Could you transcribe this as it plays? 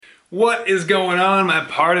What is going on, my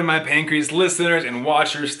Pardon My Pancreas listeners and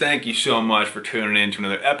watchers? Thank you so much for tuning in to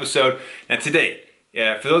another episode. And today,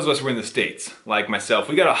 for those of us who are in the States, like myself,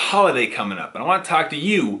 we got a holiday coming up. And I want to talk to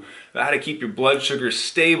you about how to keep your blood sugar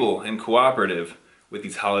stable and cooperative with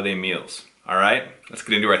these holiday meals. All right, let's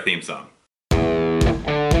get into our theme song.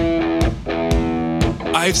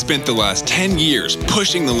 I've spent the last 10 years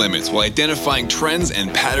pushing the limits while identifying trends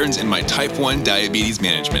and patterns in my type 1 diabetes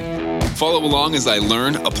management. Follow along as I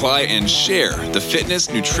learn, apply, and share the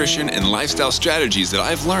fitness, nutrition, and lifestyle strategies that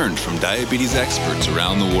I've learned from diabetes experts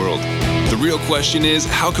around the world. The real question is,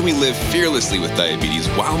 how can we live fearlessly with diabetes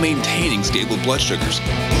while maintaining stable blood sugars?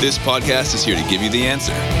 This podcast is here to give you the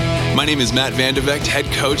answer. My name is Matt Vandervecht, head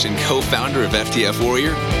coach and co-founder of FTF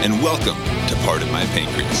Warrior, and welcome to Pardon My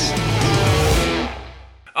Pancreas.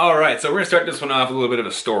 All right, so we're gonna start this one off with a little bit of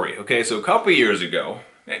a story. Okay, so a couple years ago,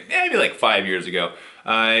 maybe like 5 years ago,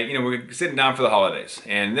 we're sitting down for the holidays,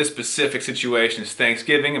 and this specific situation is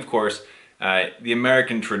Thanksgiving. Of course, the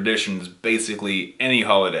American tradition is basically any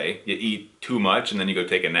holiday, you eat too much and then you go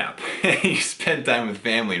take a nap. You spend time with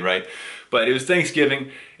family, right? But it was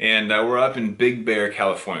Thanksgiving, and we're up in Big Bear,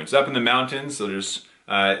 California. It's up in the mountains, so there's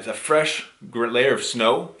it's a fresh layer of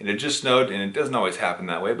snow. It had just snowed, and it doesn't always happen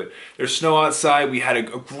that way, but there's snow outside. We had a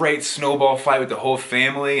great snowball fight with the whole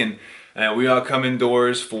family, and we all come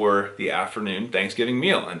indoors for the afternoon Thanksgiving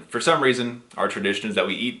meal. And for some reason, our tradition is that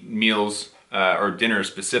we eat meals, or dinner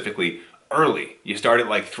specifically, early. You start at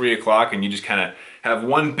like 3 o'clock and you just kind of have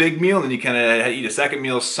one big meal, and then you kind of eat a second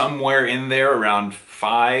meal somewhere in there around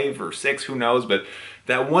 5 or 6, who knows. But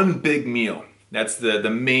that one big meal, that's the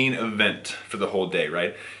main event for the whole day,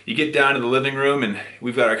 right? You get down to the living room and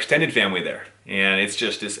we've got our extended family there. And it's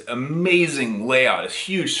just this amazing layout, this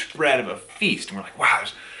huge spread of a feast. And we're like, wow,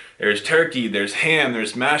 there's turkey, there's ham,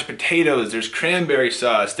 there's mashed potatoes, there's cranberry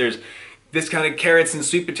sauce, there's this kind of carrots and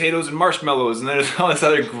sweet potatoes and marshmallows, and there's all this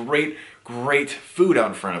other great food out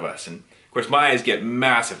in front of us. And of course my eyes get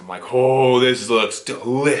massive. I'm like, oh, this looks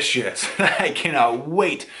delicious. I cannot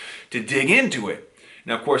wait to dig into it.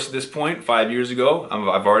 Now, of course, at this point, 5 years ago,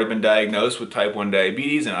 I've already been diagnosed with type 1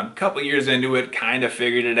 diabetes, and I'm a couple years into it, kind of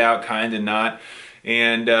figured it out, kind of not.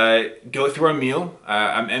 And go through our meal.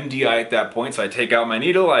 I'm MDI at that point, so I take out my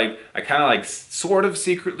needle. I kind of like sort of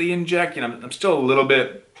secretly inject. I'm still a little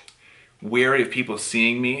bit wary of people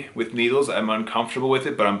seeing me with needles. I'm uncomfortable with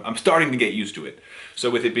it, but I'm starting to get used to it. So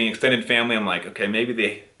with it being extended family, I'm like, okay, maybe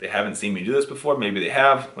they haven't seen me do this before. Maybe they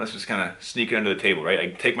have. Let's just kind of sneak it under the table, right? I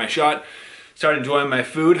take my shot, start enjoying my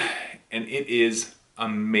food, and it is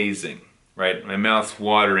amazing. Right? My mouth's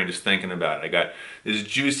watering just thinking about it. I got this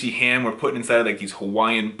juicy ham we're putting inside of like these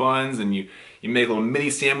Hawaiian buns, and you make little mini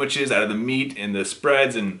sandwiches out of the meat and the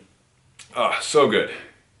spreads, and oh, so good.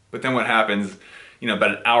 But then what happens,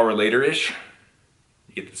 about an hour later-ish,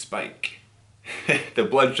 you get the spike. The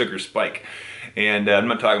blood sugar spike. And I'm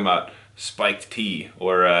not talking about spiked tea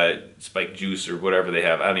or spiked juice or whatever they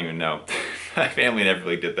have. I don't even know. My family never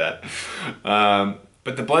really did that.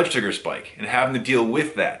 But the blood sugar spike and having to deal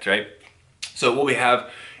with that, right? So what we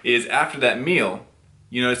have is after that meal,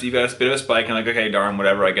 you notice you've got a bit of a spike, and like, okay, darn,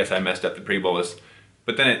 whatever, I guess I messed up the pre-bolus.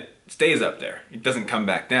 But then it stays up there. It doesn't come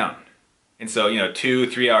back down. And so,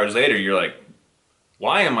 2-3 hours later, you're like,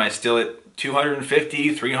 why am I still at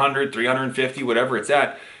 250, 300, 350, whatever it's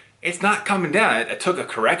at? It's not coming down. I took a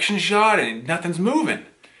correction shot and nothing's moving.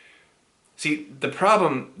 See, the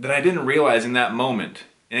problem that I didn't realize in that moment,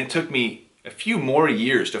 and it took me a few more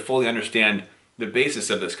years to fully understand the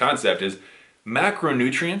basis of this concept, is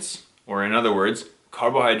macronutrients, or in other words,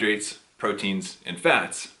 carbohydrates, proteins, and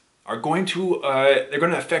fats, are going to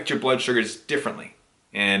affect your blood sugars differently.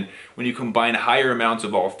 And when you combine higher amounts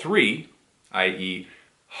of all three, i.e.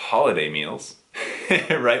 holiday meals,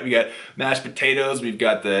 right? We got mashed potatoes, we've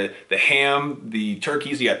got the ham, the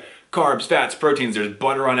turkeys, you got carbs, fats, proteins, there's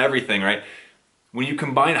butter on everything, right? When you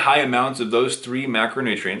combine high amounts of those three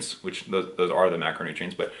macronutrients, which those are the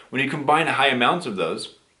macronutrients, but when you combine high amounts of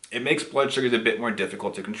those, it makes blood sugars a bit more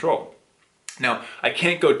difficult to control. Now, I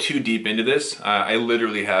can't go too deep into this. I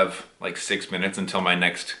literally have like 6 minutes until my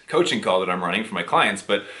next coaching call that I'm running for my clients,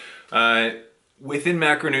 but within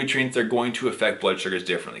macronutrients, they're going to affect blood sugars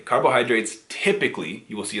differently. Carbohydrates, typically,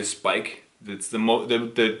 you will see a spike. It's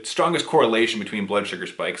the strongest correlation between blood sugar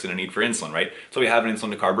spikes and a need for insulin, right? So we have an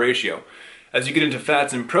insulin to carb ratio. As you get into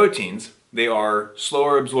fats and proteins, they are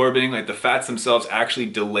slower absorbing, like the fats themselves actually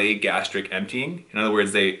delay gastric emptying. In other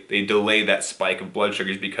words, they delay that spike of blood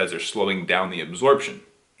sugars because they're slowing down the absorption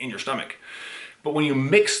in your stomach. But when you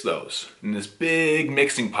mix those in this big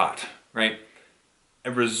mixing pot, right,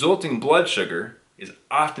 a resulting blood sugar is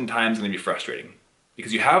oftentimes going to be frustrating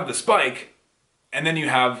because you have the spike and then you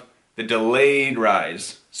have the delayed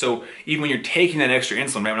rise. So even when you're taking that extra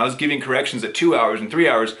insulin, right, when I was giving corrections at 2 hours and 3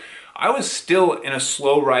 hours, I was still in a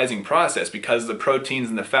slow rising process because the proteins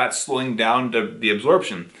and the fats slowing down the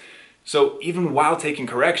absorption. So even while taking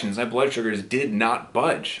corrections, my blood sugars did not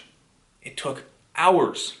budge. It took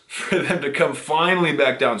hours for them to come finally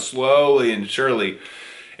back down slowly and surely.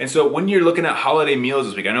 And so when you're looking at holiday meals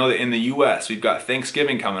this week, I know that in the US, we've got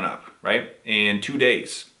Thanksgiving coming up, right, in 2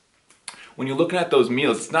 days. When you're looking at those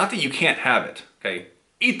meals, it's not that you can't have it, okay?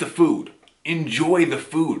 Eat the food. Enjoy the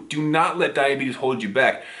food. Do not let diabetes hold you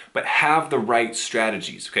back, but have the right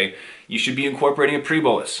strategies, okay? You should be incorporating a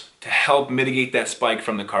pre-bolus to help mitigate that spike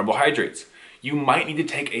from the carbohydrates. You might need to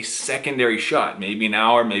take a secondary shot, maybe an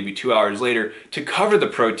hour, maybe 2 hours later, to cover the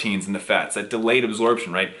proteins and the fats, that delayed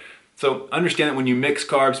absorption, right? So understand that when you mix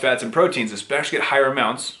carbs, fats, and proteins, especially at higher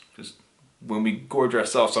amounts, because when we gorge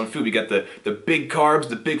ourselves on food, we got the big carbs,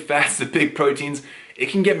 the big fats, the big proteins, it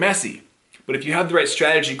can get messy. But if you have the right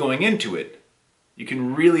strategy going into it, you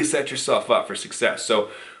can really set yourself up for success. So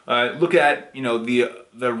look at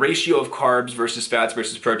the ratio of carbs versus fats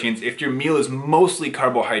versus proteins. If your meal is mostly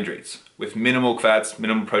carbohydrates with minimal fats,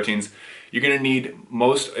 minimal proteins, you're going to need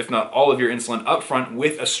most, if not all, of your insulin up front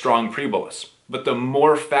with a strong pre-bolus. But the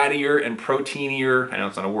more fattier and proteinier, I know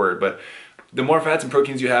it's not a word, but the more fats and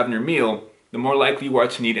proteins you have in your meal, the more likely you are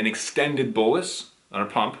to need an extended bolus on a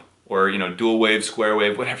pump, or dual wave, square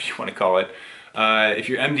wave, whatever you want to call it. If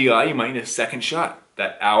you're MDI, you might need a second shot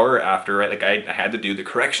that hour after, right? Like I had to do the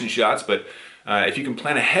correction shots, but if you can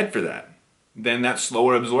plan ahead for that, then that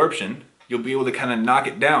slower absorption, you'll be able to kind of knock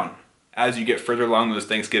it down as you get further along those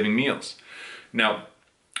Thanksgiving meals. Now,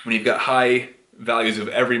 when you've got high values of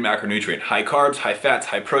every macronutrient, high carbs, high fats,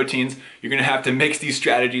 high proteins, you're going to have to mix these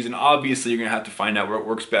strategies, and obviously you're going to have to find out where it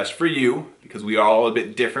works best for you, because we are all a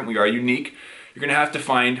bit different, we are unique. You're going to have to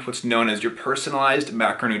find what's known as your personalized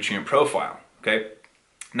macronutrient profile, okay?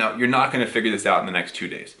 Now, you're not going to figure this out in the next 2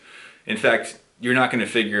 days. In fact, you're not going to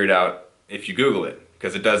figure it out if you Google it,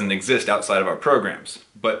 because it doesn't exist outside of our programs.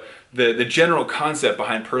 But the general concept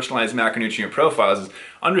behind personalized macronutrient profiles is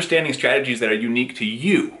understanding strategies that are unique to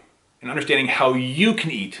you, and understanding how you can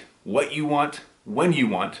eat what you want, when you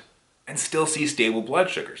want, and still see stable blood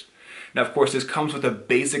sugars. Now, of course, this comes with a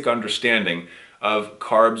basic understanding of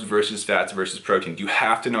carbs versus fats versus proteins. You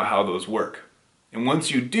have to know how those work. And once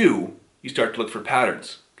you do, you start to look for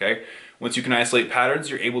patterns, okay? Once you can isolate patterns,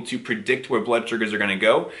 you're able to predict where blood sugars are going to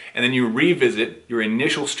go, and then you revisit your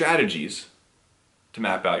initial strategies to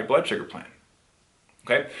map out your blood sugar plan.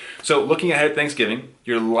 Okay, so looking ahead at Thanksgiving,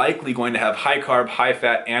 you're likely going to have high carb, high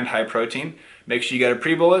fat, and high protein. Make sure you get a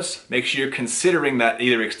pre-bolus. Make sure you're considering that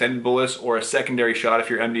either extended bolus or a secondary shot if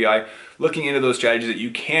you're MDI, looking into those strategies that you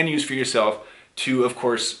can use for yourself to, of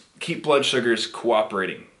course, keep blood sugars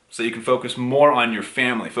cooperating so you can focus more on your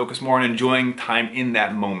family, focus more on enjoying time in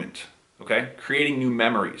that moment, okay? Creating new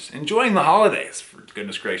memories, enjoying the holidays, for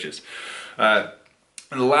goodness gracious.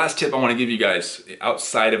 And the last tip I want to give you guys,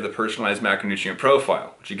 outside of the personalized macronutrient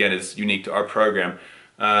profile, which again is unique to our program,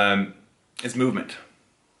 is movement.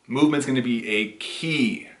 Movement's going to be a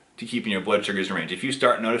key to keeping your blood sugars in range. If you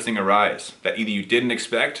start noticing a rise that either you didn't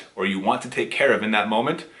expect or you want to take care of in that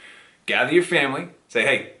moment, gather your family, say,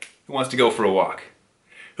 hey, who wants to go for a walk?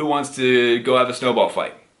 Who wants to go have a snowball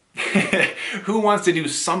fight? Who wants to do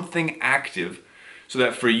something active so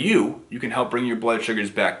that for you, you can help bring your blood sugars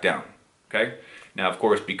back down, okay? Now, of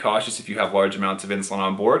course, be cautious if you have large amounts of insulin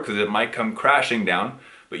on board, because it might come crashing down,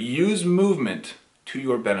 but use movement to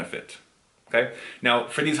your benefit, okay? Now,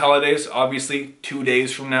 for these holidays, obviously, 2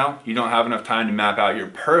 days from now, you don't have enough time to map out your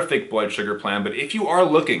perfect blood sugar plan, but if you are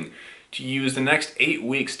looking to use the next 8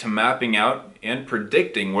 weeks to mapping out and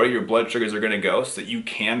predicting where your blood sugars are going to go so that you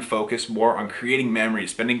can focus more on creating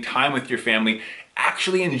memories, spending time with your family,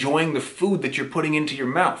 actually enjoying the food that you're putting into your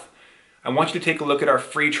mouth, I want you to take a look at our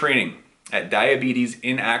free training at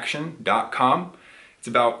diabetesinaction.com. It's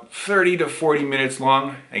about 30 to 40 minutes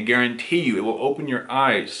long. I guarantee you it will open your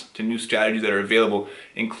eyes to new strategies that are available,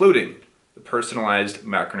 including the personalized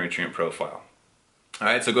macronutrient profile. All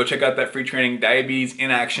right, so go check out that free training,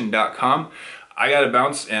 diabetesinaction.com. I got to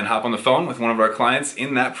bounce and hop on the phone with one of our clients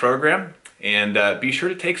in that program, and be sure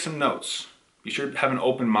to take some notes. Be sure to have an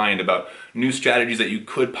open mind about new strategies that you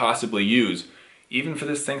could possibly use, even for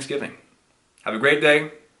this Thanksgiving. Have a great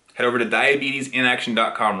day. Head over to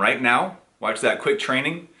diabetesinaction.com right now. Watch that quick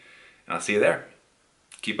training, and I'll see you there.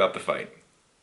 Keep up the fight.